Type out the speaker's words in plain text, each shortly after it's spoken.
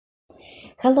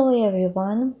Hello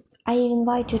everyone, I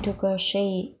invite you to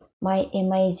crochet my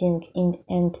amazing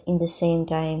and in the same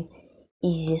time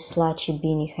easy slouchy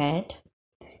beanie hat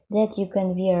that you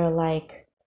can wear like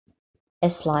a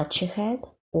slouchy hat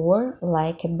or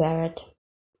like a beret.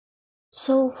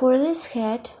 So for this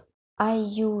hat I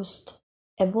used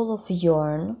a ball of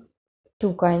yarn,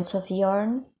 two kinds of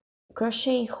yarn,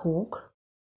 crochet hook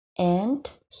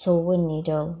and sewing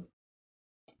needle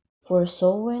for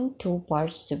sewing two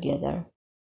parts together.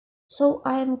 So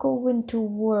I am going to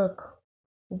work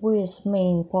with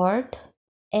main part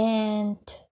and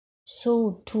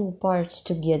sew two parts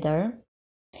together,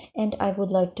 and I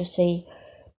would like to say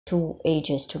two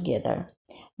edges together.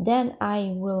 Then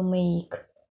I will make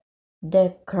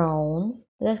the crown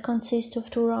that consists of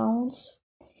two rounds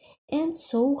and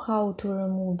show how to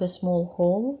remove the small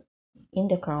hole in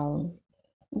the crown.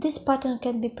 This pattern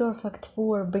can be perfect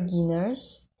for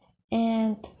beginners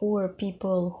and for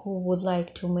people who would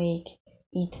like to make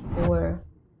it for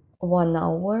 1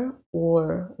 hour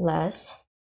or less.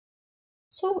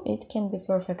 So it can be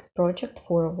perfect project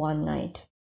for one night.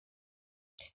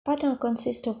 Pattern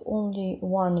consists of only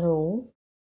one row,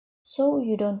 so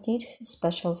you don't need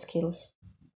special skills.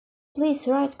 Please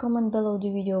write comment below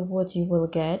the video what you will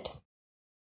get.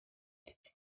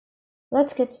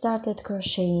 Let's get started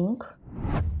crocheting.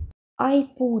 I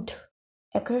put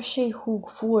a crochet hook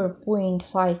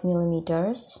 4.5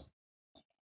 millimeters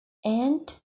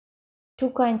and two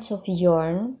kinds of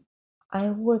yarn.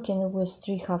 I'm working with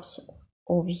 3/2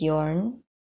 of yarn,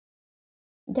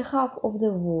 the half of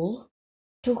the wool,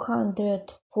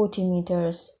 240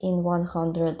 meters in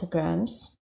 100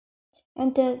 grams,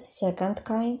 and the second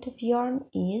kind of yarn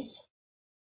is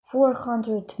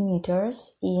 400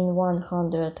 meters in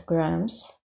 100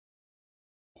 grams.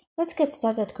 Let's get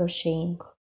started crocheting.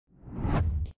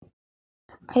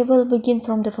 I will begin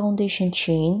from the foundation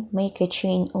chain, make a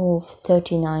chain of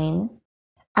 39.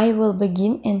 I will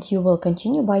begin and you will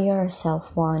continue by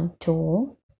yourself. 1,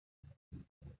 2,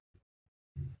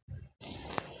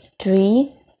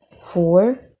 3,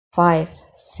 4, 5,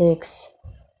 6,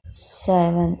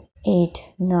 7,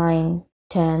 8, 9,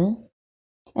 10,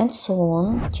 and so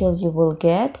on till you will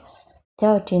get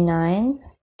 39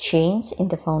 chains in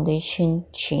the foundation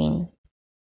chain.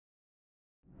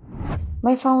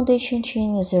 My foundation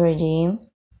chain is ready,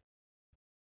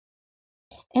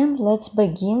 and let's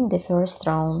begin the first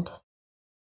round.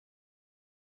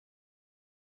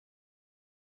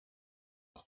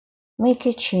 Make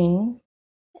a chain.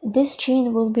 This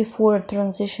chain will be for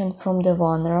transition from the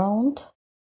one round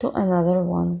to another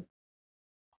one.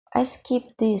 I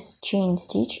skip this chain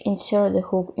stitch, insert the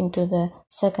hook into the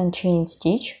second chain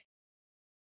stitch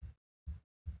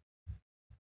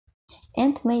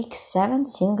and make 7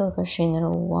 single crochet in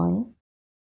row. 1,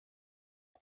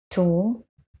 2,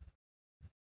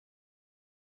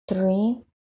 3,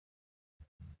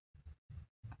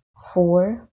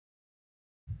 4,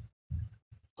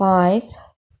 5,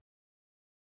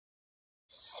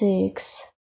 6,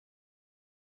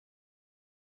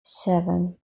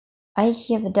 7. I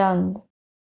have done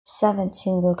 7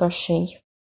 single crochet,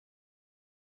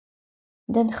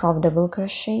 then half double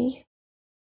crochet.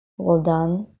 Well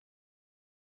done.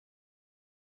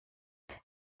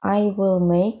 I will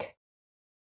make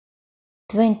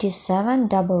 27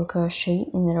 double crochet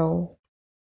in a row.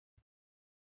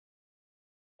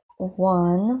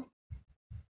 1,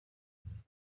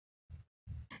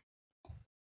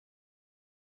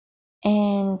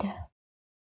 and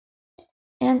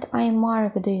I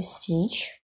mark this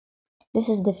stitch. This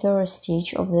is the first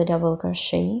stitch of the double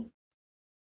crochet,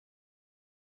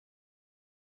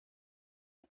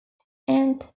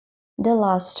 and the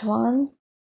last one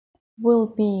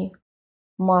will be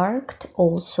marked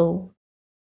also.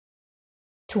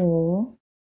 2,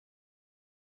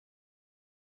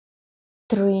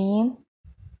 3,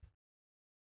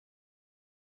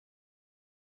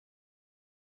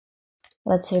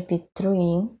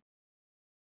 3,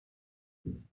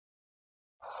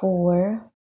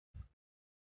 4,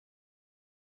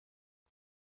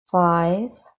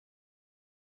 5,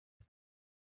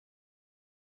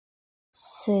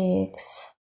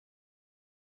 6,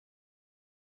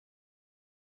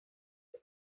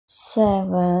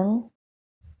 7,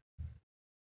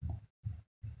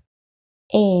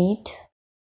 8,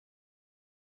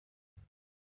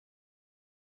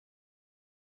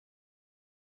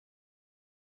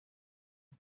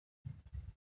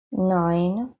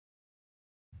 9,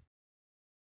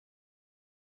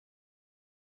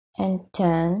 and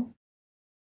 10,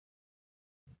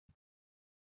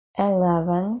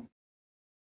 11,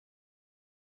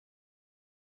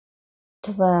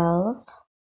 12,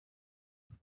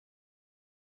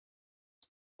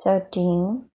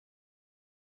 13,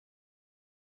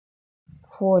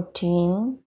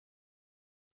 14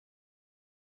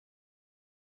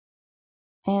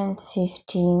 and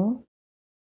 15,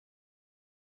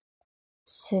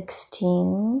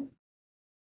 16,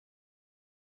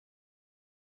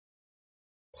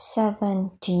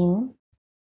 17,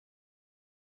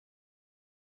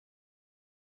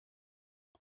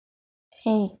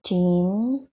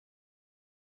 18,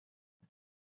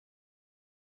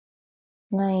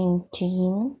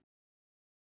 19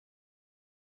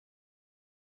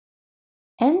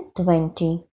 and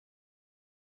 20.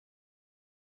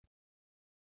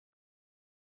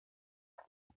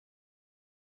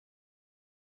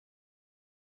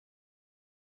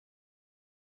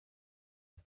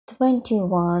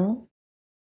 21,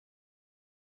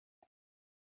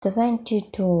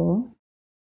 22,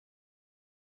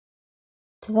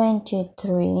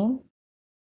 23,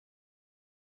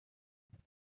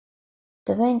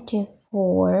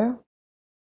 24,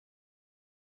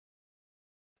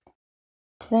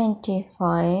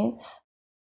 25,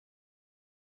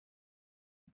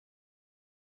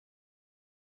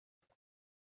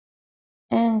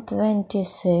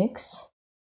 26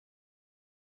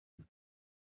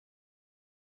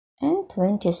 and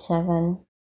 27.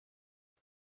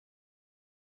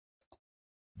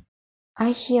 I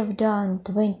have done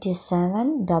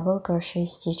 27 double crochet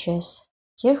stitches.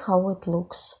 Here how it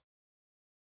looks.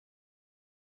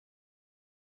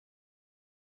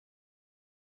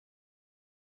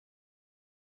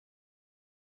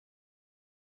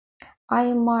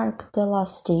 I mark the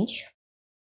last stitch,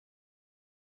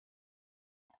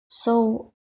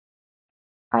 so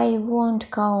I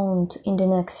won't count in the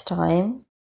next time.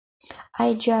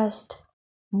 I just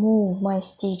move my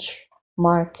stitch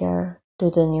marker to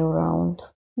the new round.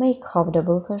 Make half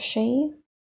double crochet,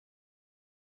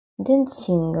 then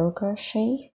single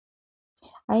crochet.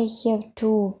 I have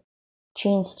 2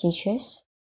 chain stitches.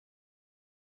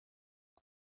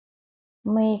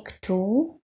 Make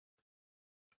 2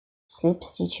 slip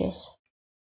stitches.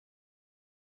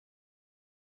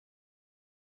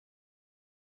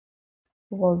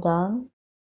 Well done.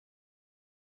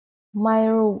 My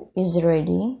row is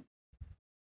ready.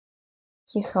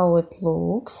 Here how it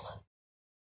looks.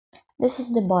 This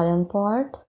is the bottom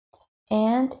part,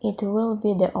 and it will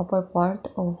be the upper part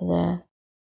of the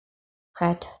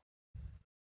hat.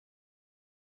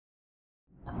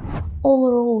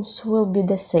 All rows will be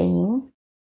the same.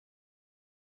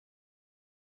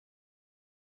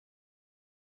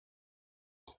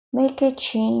 Make a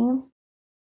chain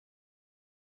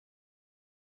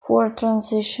for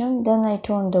transition, then I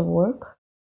turn the work.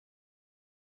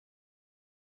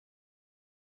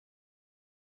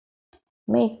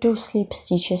 Make 2 slip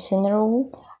stitches in a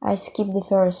row. I skip the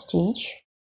first stitch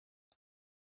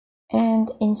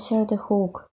and insert the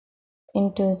hook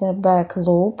into the back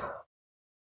loop.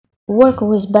 Work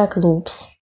with back loops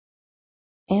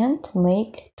and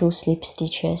make 2 slip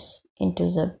stitches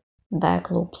into the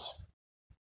back loops.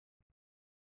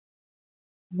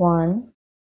 1,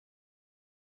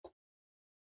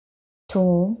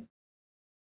 2,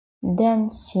 then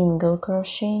single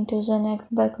crochet into the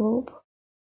next back loop.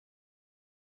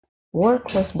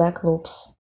 Work with back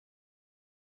loops.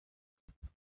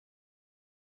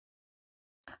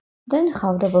 Then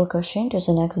half double crochet into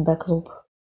the next back loop.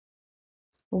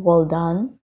 Well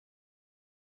done.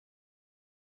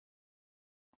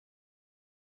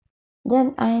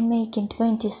 Then I am making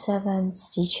 27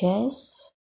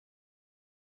 stitches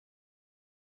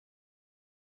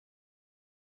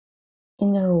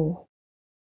in a row.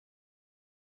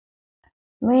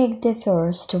 Make the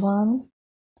first one,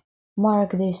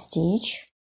 mark this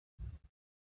stitch,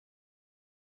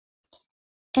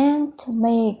 and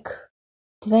make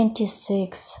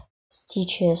 26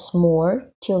 stitches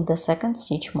more till the second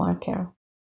stitch marker.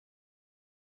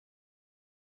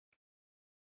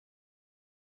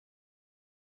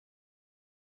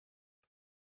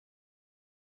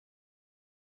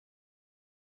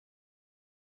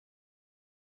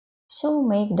 So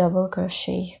make double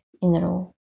crochet in a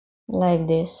row, like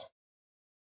this.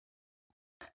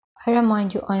 I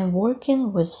remind you I am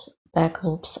working with back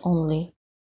loops only.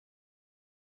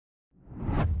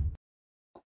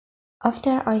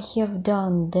 After I have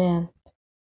done the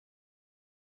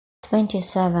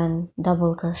 27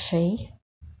 double crochet,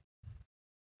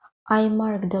 I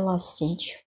mark the last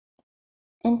stitch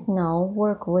and now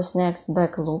work with next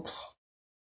back loops.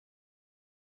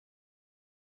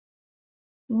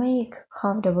 Make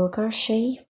half double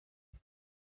crochet,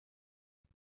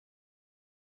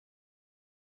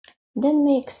 then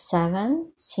make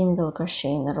 7 single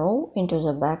crochet in a row into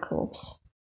the back loops.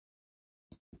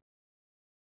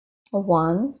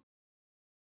 1,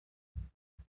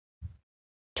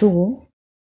 2,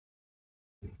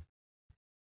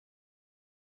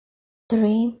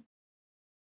 3,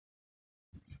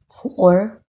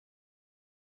 4,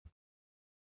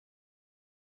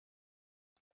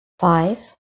 5,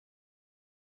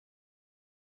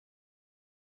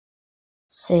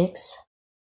 6,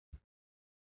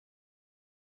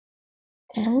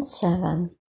 and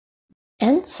 7,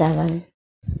 and 7.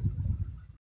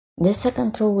 The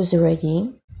second row is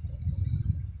ready.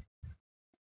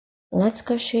 Let's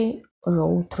crochet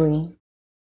row 3.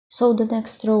 So the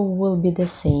next row will be the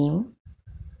same.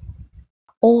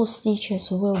 All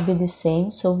stitches will be the same,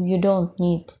 so you don't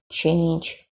need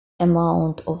change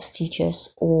amount of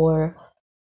stitches or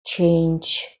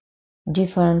change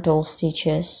different all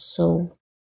stitches, so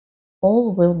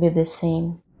all will be the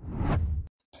same.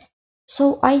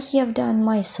 So I have done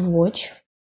my swatch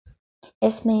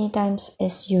as many times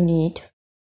as you need.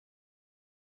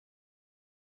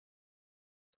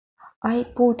 I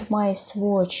put my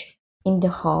swatch in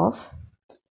the half.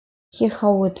 Here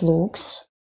how it looks.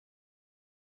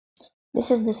 This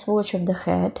is the swatch of the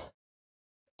head.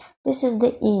 This is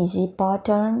the easy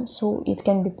pattern, so it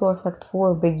can be perfect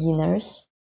for beginners.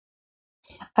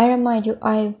 I remind you,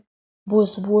 I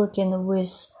was working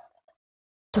with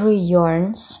 3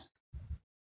 yarns.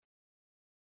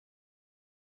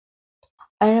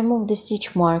 I remove the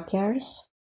stitch markers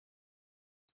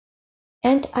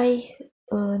and I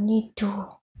need to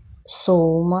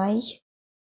sew my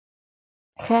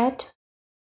head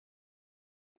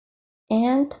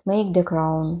and make the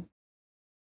crown.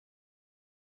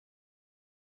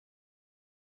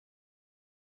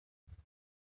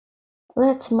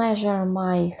 Let's measure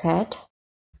my head.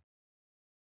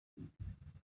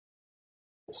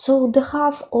 So the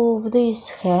half of this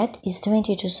head is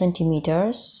 22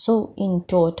 centimeters, so in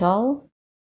total.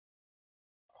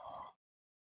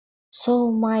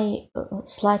 So my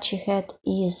slouchy head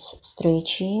is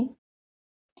stretchy.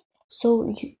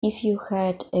 So if you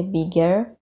had a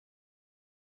bigger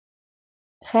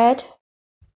head,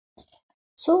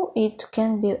 so it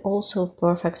can be also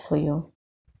perfect for you.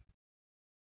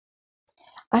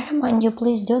 I remind you,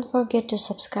 please don't forget to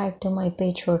subscribe to my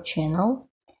page or channel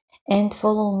and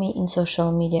follow me in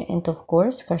social media, and of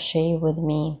course crochet with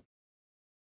me.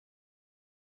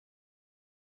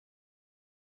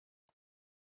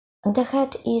 The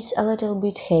head is a little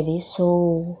bit heavy,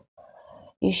 so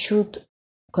you should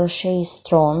crochet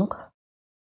strong,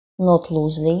 not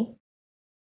loosely.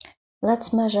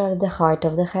 Let's measure the height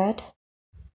of the head.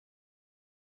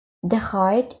 The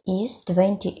height is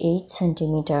 28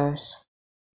 centimeters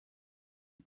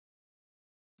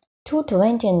to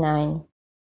 29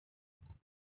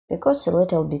 because a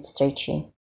little bit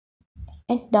stretchy.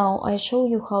 And now I show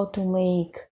you how to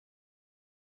make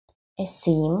a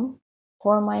seam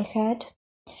for my head.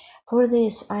 For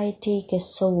this I take a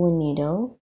sewing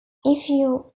needle. If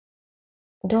you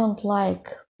don't like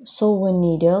sewing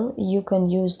needle, you can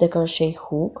use the crochet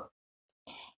hook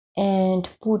and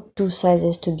put 2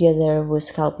 sizes together with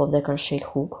help of the crochet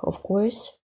hook, of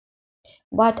course.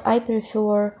 But I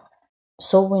prefer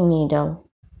sewing needle.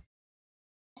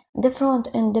 The front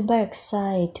and the back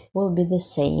side will be the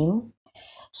same,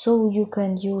 so you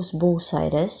can use both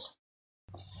sides.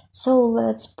 So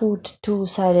let's put 2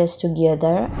 sides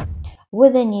together.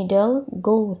 With a needle,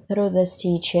 go through the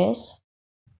stitches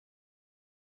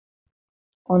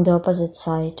on the opposite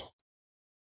side.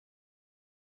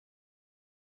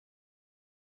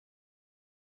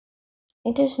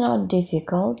 It is not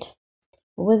difficult.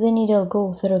 With the needle,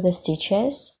 go through the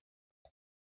stitches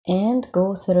and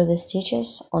go through the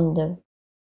stitches on the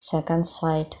second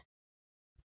side.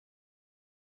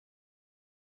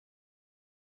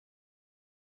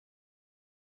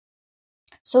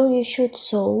 So you should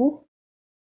sew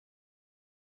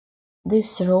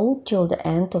this row till the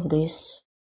end of this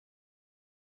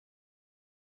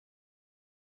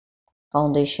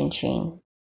foundation chain.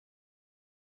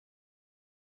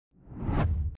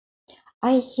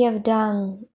 I have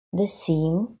done the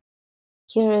seam.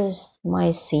 Here is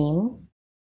my seam.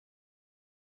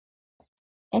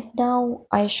 And now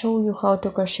I show you how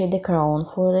to crochet the crown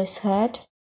for this head.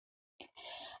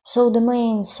 So the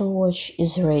main swatch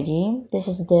is ready. This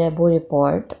is the body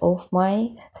part of my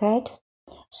head.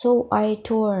 So I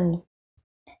turn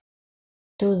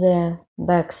to the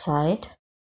back side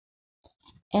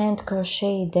and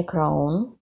crochet the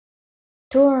crown.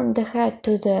 Turn the head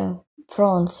to the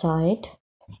front side,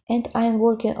 and I'm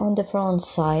working on the front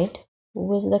side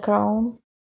with the crown.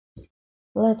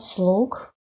 Let's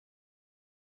look.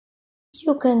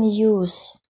 You can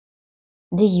use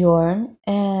the yarn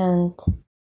and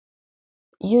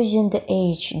using the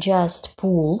edge, just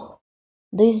pull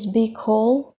this big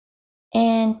hole,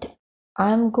 and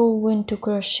I'm going to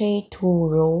crochet 2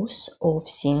 rows of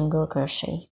single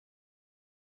crochet.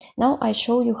 Now I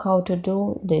show you how to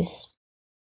do this.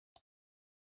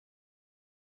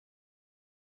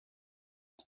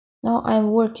 Now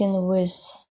I'm working with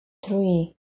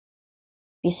 3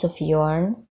 pieces of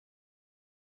yarn.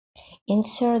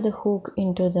 Insert the hook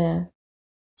into the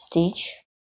stitch.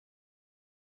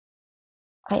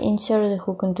 I insert the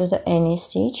hook into any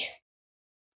stitch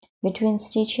between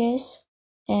stitches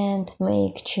and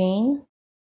make chain.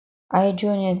 I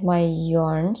joined my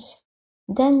yarns,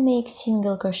 then make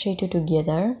single crochet 2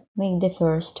 together. Make the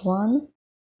first one,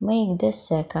 make the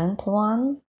second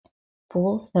one,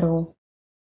 pull through.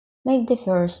 Make the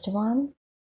first one,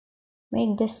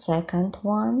 make the second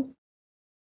one,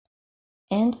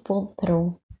 and pull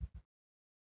through,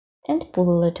 and pull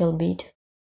a little bit.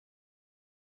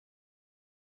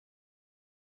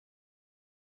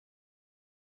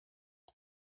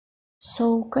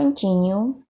 So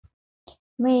continue,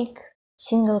 make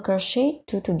single crochet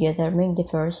 2 together, make the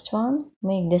first one,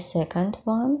 make the second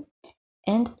one,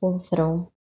 and pull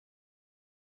through.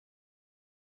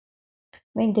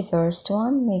 Make the first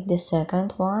one, make the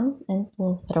second one, and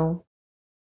pull through.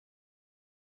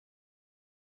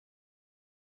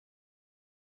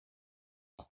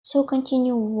 So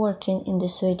continue working in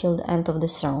this way till the end of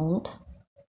this round.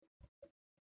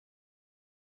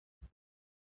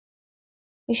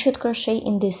 You should crochet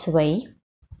in this way.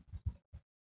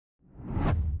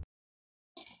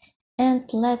 And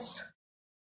let's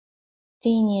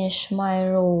finish my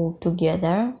row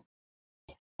together.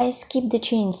 I skip the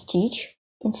chain stitch,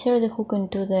 insert the hook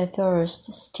into the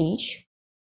first stitch,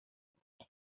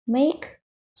 make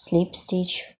slip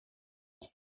stitch.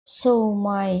 So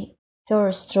my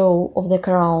first row of the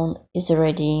crown is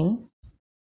ready.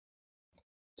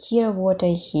 Here what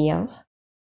I have.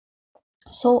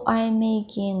 So I am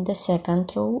making the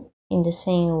second row in the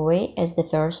same way as the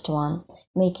first one.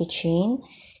 Make a chain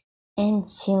and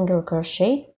single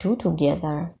crochet 2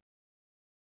 together.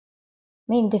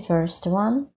 Make the first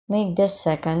one, make the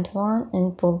second one,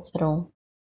 and pull through.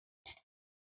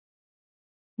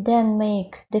 Then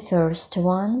make the first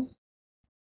one,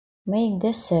 make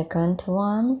the second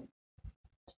one,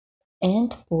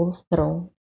 and pull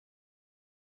through.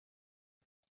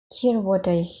 Here what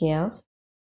I have.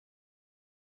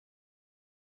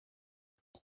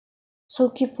 So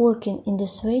keep working in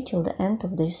this way till the end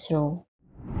of this row.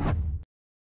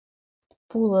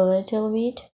 Pull a little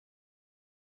bit.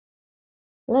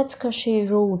 Let's crochet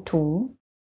row 2.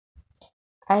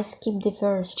 I skip the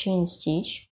first chain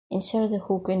stitch, insert the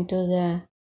hook into the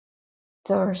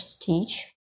first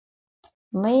stitch,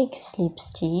 make slip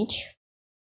stitch.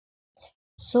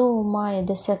 So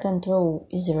the second row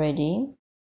is ready.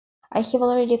 I have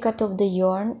already cut off the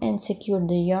yarn and secured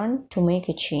the yarn to make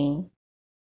a chain.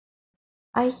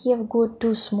 I have got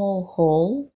 2 small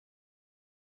holes,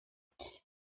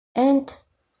 and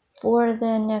for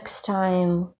the next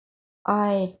time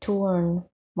I turn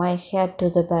my head to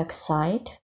the back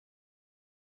side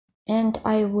and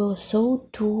I will sew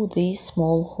to this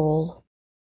small hole.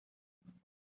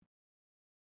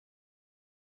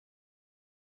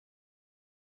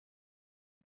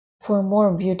 For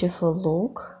more beautiful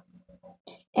look,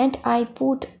 and I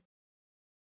put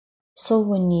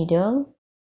sewing needle,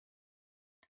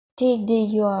 take the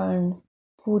yarn,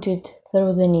 put it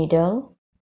through the needle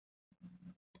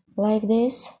like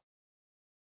this,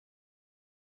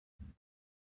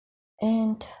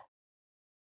 and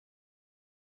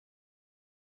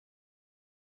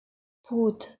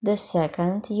put the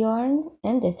second yarn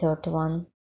and the third one,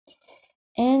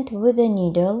 and with the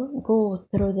needle go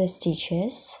through the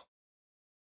stitches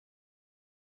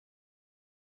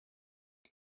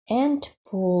and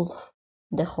pull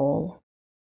the hole.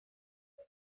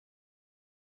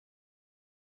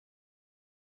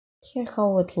 Here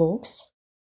how it looks.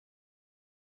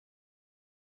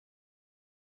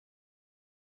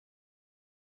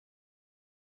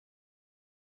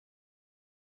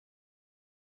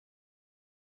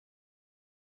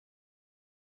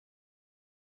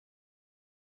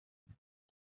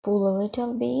 Pull a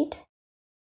little bit,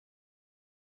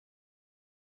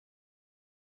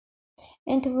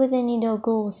 and with the needle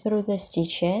go through the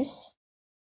stitches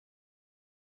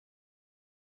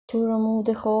to remove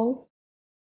the hole.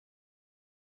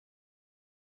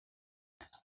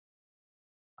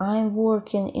 I'm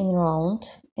working in round,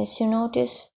 as you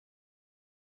notice,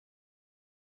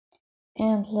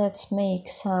 and let's make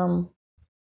some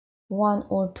 1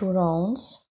 or 2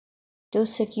 rounds to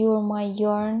secure my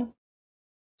yarn.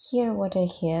 Here what I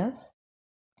have.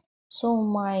 So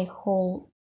my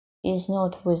hole is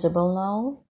not visible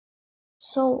now.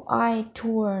 So I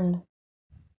turn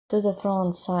to the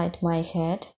front side my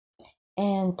head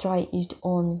and try it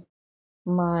on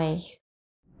my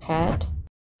head.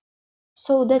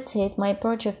 So that's it, my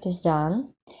project is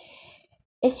done.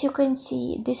 As you can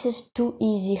see, this is too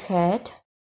easy head.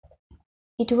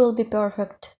 It will be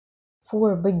perfect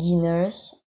for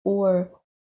beginners or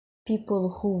people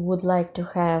who would like to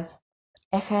have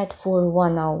a head for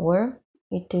 1 hour.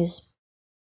 It is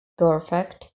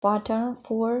perfect pattern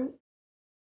for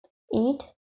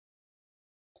it.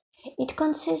 It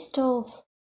consists of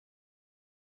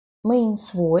main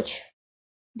swatch,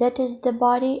 that is the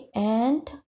body, and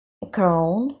a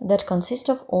crown that consists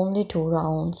of only 2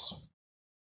 rounds.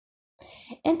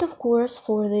 And of course,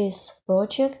 for this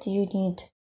project you need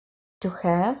to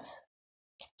have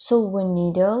sewing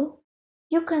needle.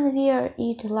 You can wear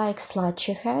it like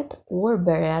slouchy hat or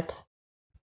beret.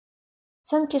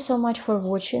 Thank you so much for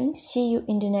watching. See you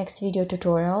in the next video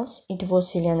tutorials. It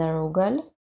was Elena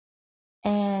Rugal.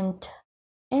 And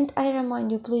I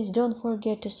remind you, please don't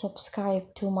forget to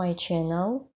subscribe to my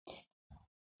channel.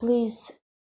 Please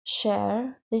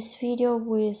share this video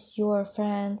with your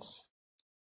friends.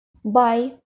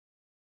 Bye!